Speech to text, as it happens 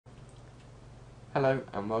Hello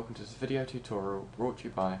and welcome to this video tutorial brought to you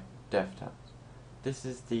by DevTut's. This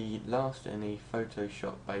is the last in the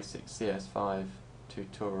Photoshop Basic CS5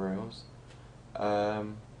 tutorials.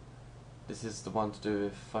 This is the one to do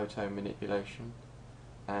with photo manipulation,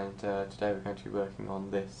 and today we're going to be working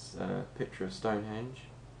on this picture of Stonehenge,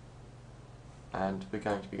 and we're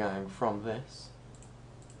going to be going from this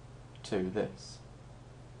to this.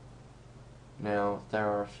 Now there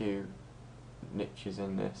are a few niches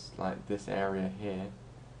in this, like this area here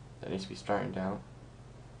that needs to be straightened out.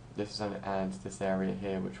 This only adds this area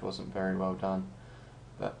here, which wasn't very well done,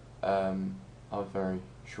 but I was very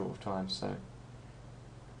short of time, so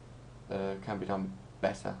can be done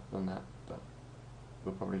better than that, but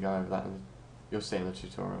we'll probably go over that and you'll see in the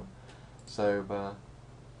tutorial. So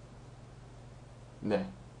to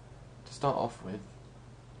start off with,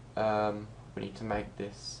 we need to make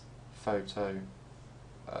this photo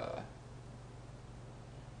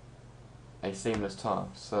a seamless tile,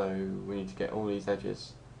 so we need to get all these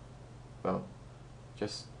edges, well,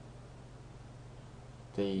 just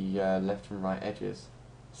the left and right edges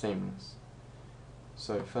seamless.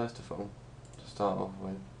 So first of all, to start off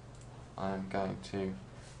with, I'm going to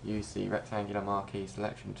use the rectangular marquee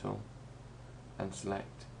selection tool and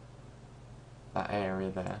select that area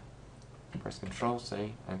there. Press Ctrl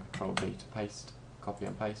C and Ctrl V to paste, copy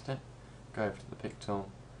and paste it. Go over to the pick tool,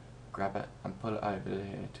 grab it and pull it over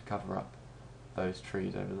here to cover up those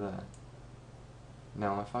trees over there.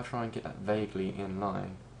 Now if I try and get that vaguely in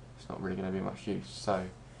line, it's not really going to be much use, so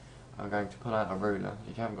I'm going to pull out a ruler.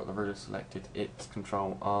 If you haven't got the ruler selected, it's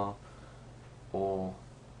Ctrl R or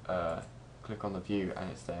click on the view and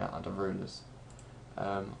it's there under rulers.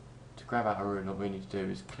 To grab out a ruler, what we need to do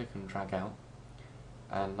is click and drag out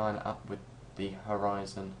and line it up with the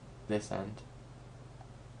horizon this end,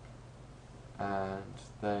 and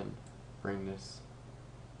then bring this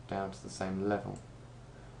down to the same level.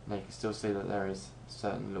 Now you can still see that there is a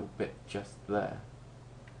certain little bit just there.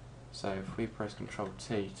 So if we press Ctrl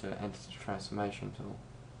T to enter the transformation tool,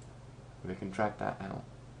 we can drag that out.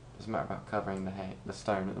 Doesn't matter about covering the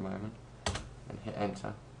stone at the moment, and hit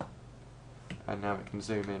enter. And now we can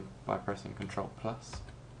zoom in by pressing Ctrl plus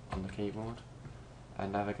on the keyboard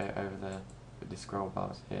and navigate over there with the scroll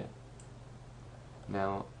bars here.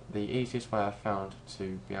 Now the easiest way I've found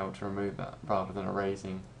to be able to remove that rather than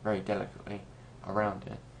erasing very delicately around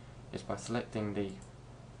it is by selecting the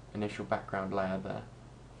initial background layer there.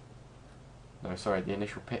 No, sorry, the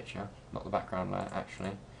initial picture, not the background layer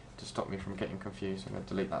actually, to stop me from getting confused. I'm going to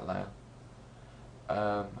delete that layer.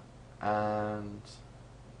 And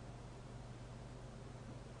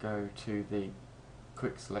go to the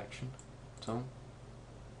quick selection tool,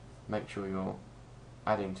 make sure you're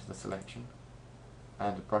adding to the selection,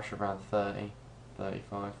 and brush around 30,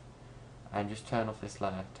 35, and just turn off this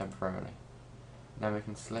layer temporarily. Now we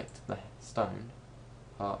can select the stone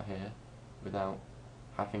part here without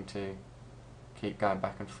having to keep going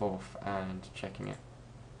back and forth and checking it.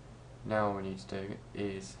 Now all we need to do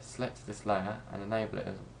is select this layer and enable it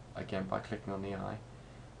again by clicking on the eye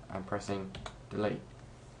and pressing delete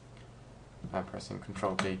and pressing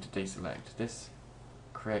Ctrl D to deselect. This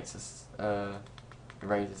creates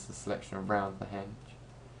erases the selection around the henge,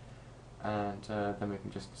 and then we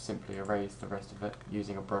can just simply erase the rest of it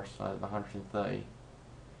using a brush size of 130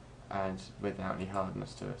 and without any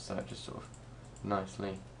hardness to it, so it just sort of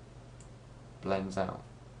nicely blends out.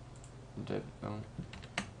 And do it.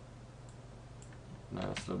 No,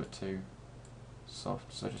 that's a little bit too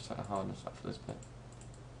soft, so just take the hardness up for this bit.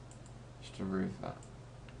 Just to remove that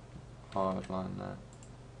hard line there.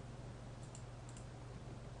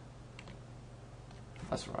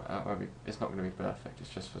 That's right, it's not going to be perfect, it's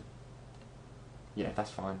just for... yeah,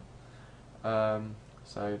 that's fine.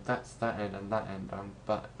 So that's that end and that end done,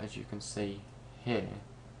 but as you can see here,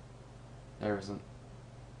 there isn't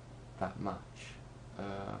that much.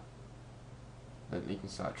 You can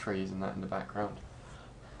see like trees and that in the background,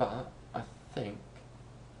 but I think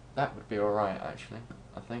that would be alright actually.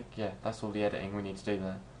 I think, yeah, that's all the editing we need to do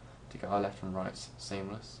there to get our left and rights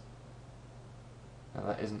seamless. Now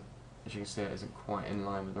that isn't, as you can see, it isn't quite in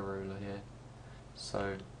line with the ruler here,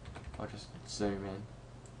 so I'll just zoom in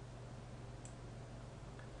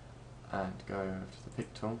and go over to the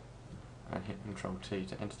pick tool and hit Ctrl T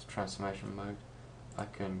to enter the transformation mode. I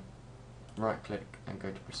can right click and go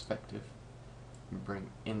to perspective and bring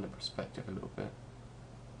in the perspective a little bit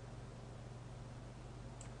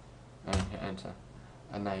and hit enter,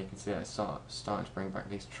 and now you can see that it's starting to bring back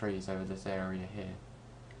these trees over this area here.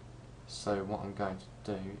 So what I'm going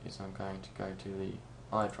to do is I'm going to go to the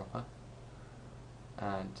eyedropper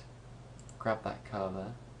and grab that colour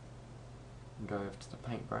there and go over to the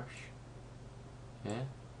paintbrush here.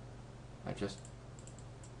 I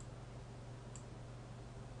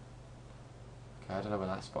don't know where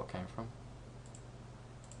that spot came from.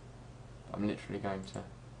 I'm literally going to...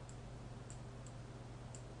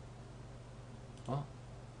 What?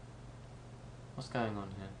 What's going on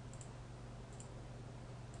here?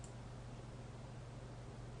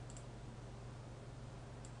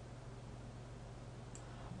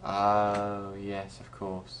 Oh, yes, of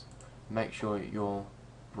course. Make sure your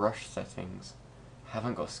brush settings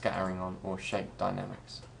haven't got scattering on or shape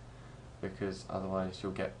dynamics, because otherwise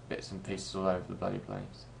you'll get bits and pieces all over the bloody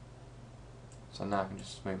place. So now I can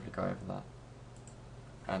just smoothly go over that.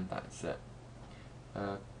 And that's it.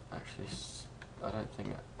 Actually, I don't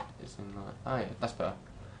think it's in line. Oh yeah, that's better.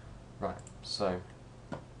 Right, so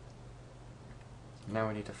now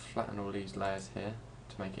we need to flatten all these layers here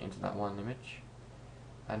to make it into that one image.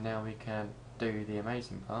 And now we can do the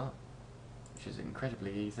amazing part, which is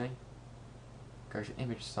incredibly easy. Go to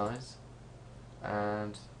image size,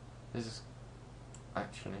 and this is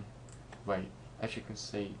actually, wait, as you can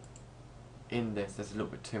see in this there's a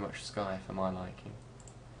little bit too much sky for my liking.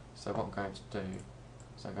 So what I'm going to do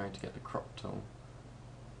is I'm going to get the crop tool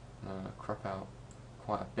and crop out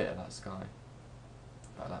quite a bit of that sky,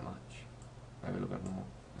 about that much, maybe a little bit more,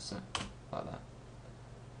 that's it, like that.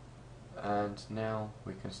 And now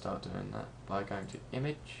we can start doing that by going to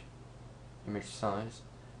image size,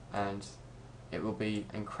 and it will be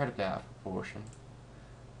incredibly out of proportion,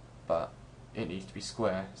 but it needs to be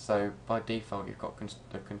square. So by default you've got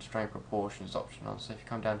the constrain proportions option on, so if you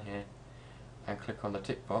come down here and click on the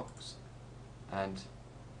tick box and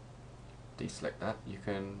deselect that, you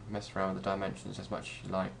can mess around with the dimensions as much as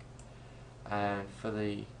you like. And for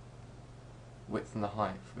the width and the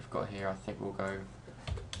height we've got here, I think we'll go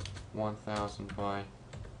 1000 by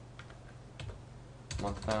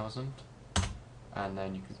 1000, and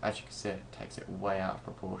then you can, as you can see, it takes it way out of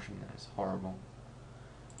proportion. It's horrible.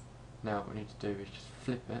 Now what we need to do is just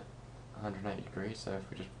flip it 180 degrees, so if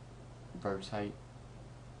we just rotate,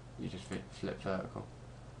 you just flip vertical.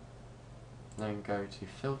 Then go to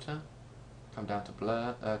filter, come down to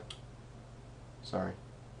blur,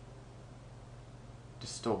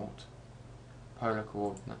 distort, polar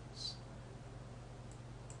coordinates,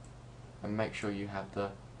 and make sure you have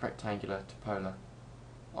the rectangular to polar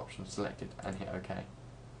option selected and hit OK.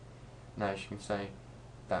 Now as you can see,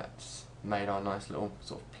 that's made our nice little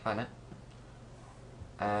sort of planet.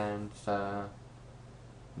 And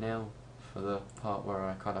now for the part where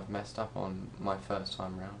I kind of messed up on my first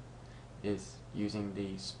time round, is using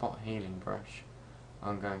the spot healing brush.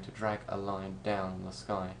 I'm going to drag a line down on the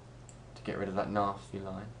sky to get rid of that nasty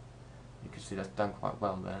line. You can see that's done quite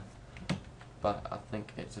well there. But I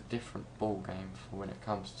think it's a different ball game for when it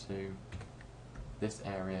comes to this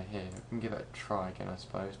area here. We can give it a try again, I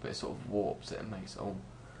suppose, but it sort of warps it and makes it all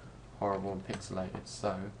horrible and pixelated.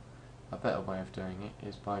 So a better way of doing it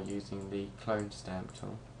is by using the clone stamp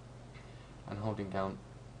tool and holding down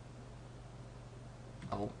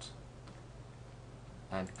Alt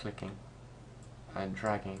and clicking and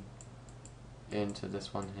dragging into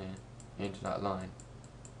this one here, into that line.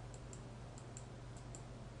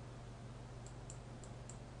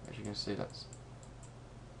 As you can see, that's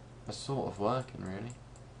sort of working really.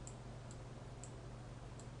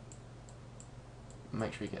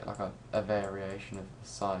 Make sure you get like a variation of the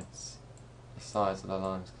size of the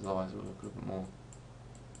lines, because otherwise it will look a little bit more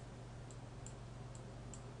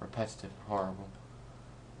repetitive and horrible,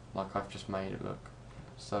 like I've just made it look.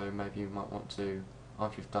 So maybe you might want to,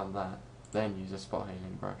 after you've done that, then use a spot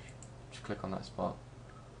healing brush. Just click on that spot,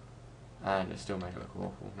 and it still made it look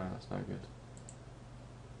awful. No, that's no good.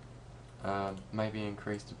 Maybe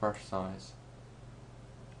increase the brush size.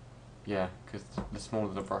 Yeah, because the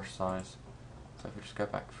smaller the brush size. So if we just go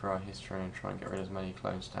back through our history and try and get rid of as many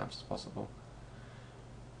clone stamps as possible,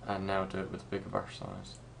 and now do it with a bigger brush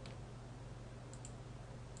size.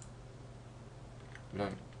 We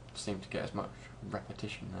don't seem to get as much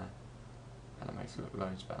repetition there, and it makes it look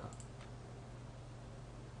loads better.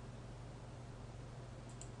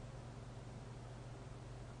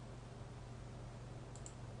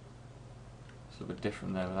 It's a little bit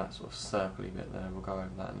different there with that sort of circly bit there. We'll go over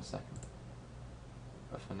that in a second.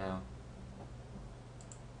 But for now,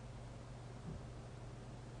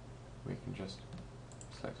 we can just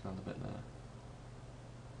select another bit there.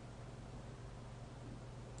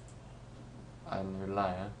 Add a new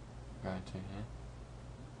layer, go to here,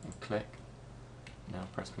 and click. Now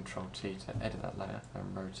press Ctrl T to edit that layer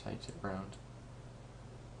and rotate it round.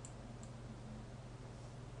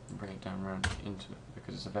 And bring it down round into it,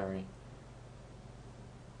 because it's a very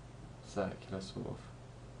circular sort of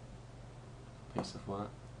piece of work.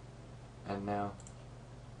 And now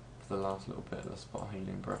the last little bit of the spot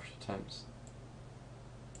healing brush attempts.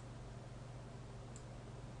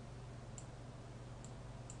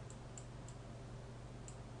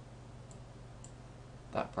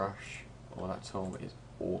 That brush or that tool is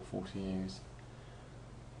awful to use.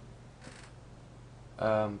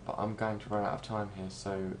 But I'm going to run out of time here,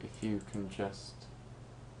 so if you can just...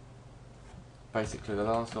 Basically the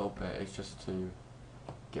last little bit is just to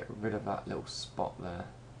get rid of that little spot there.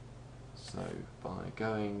 So by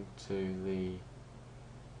going to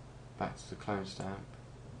back to the clone stamp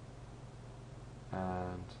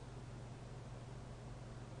and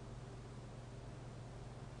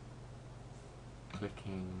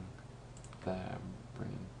clicking there,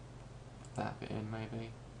 bringing that bit in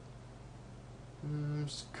maybe.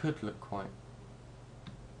 This could look quite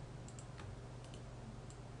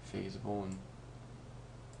feasible and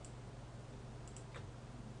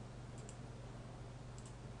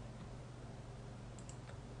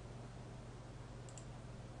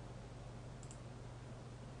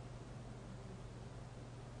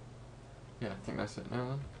yeah, I think that's it now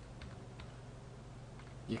then.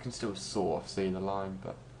 You can still sort of see the line,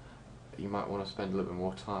 but you might want to spend a little bit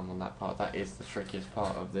more time on that part. That is the trickiest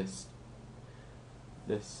part of this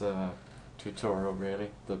tutorial really,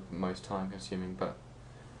 the most time consuming, but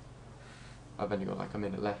I've only got like a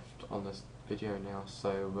minute left on this video now,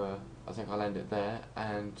 so I think I'll end it there,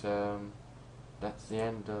 and that's the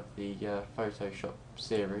end of the Photoshop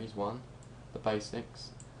series 1, the basics.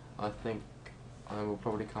 I think I will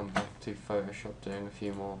probably come back to Photoshop doing a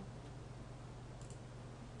few more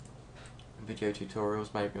video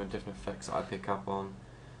tutorials, maybe on different effects that I pick up on,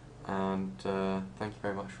 and thank you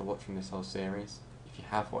very much for watching this whole series. If you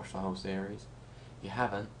have watched the whole series, if you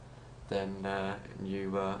haven't, then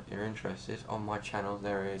you're interested, on my channel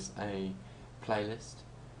there is a playlist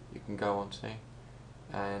you can go onto,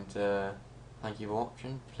 and thank you for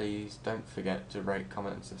watching. Please don't forget to rate,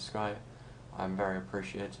 comment and subscribe. I'm very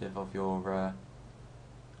appreciative of your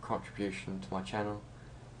contribution to my channel.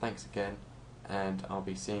 Thanks again, and I'll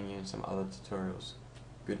be seeing you in some other tutorials.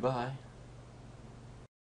 Goodbye.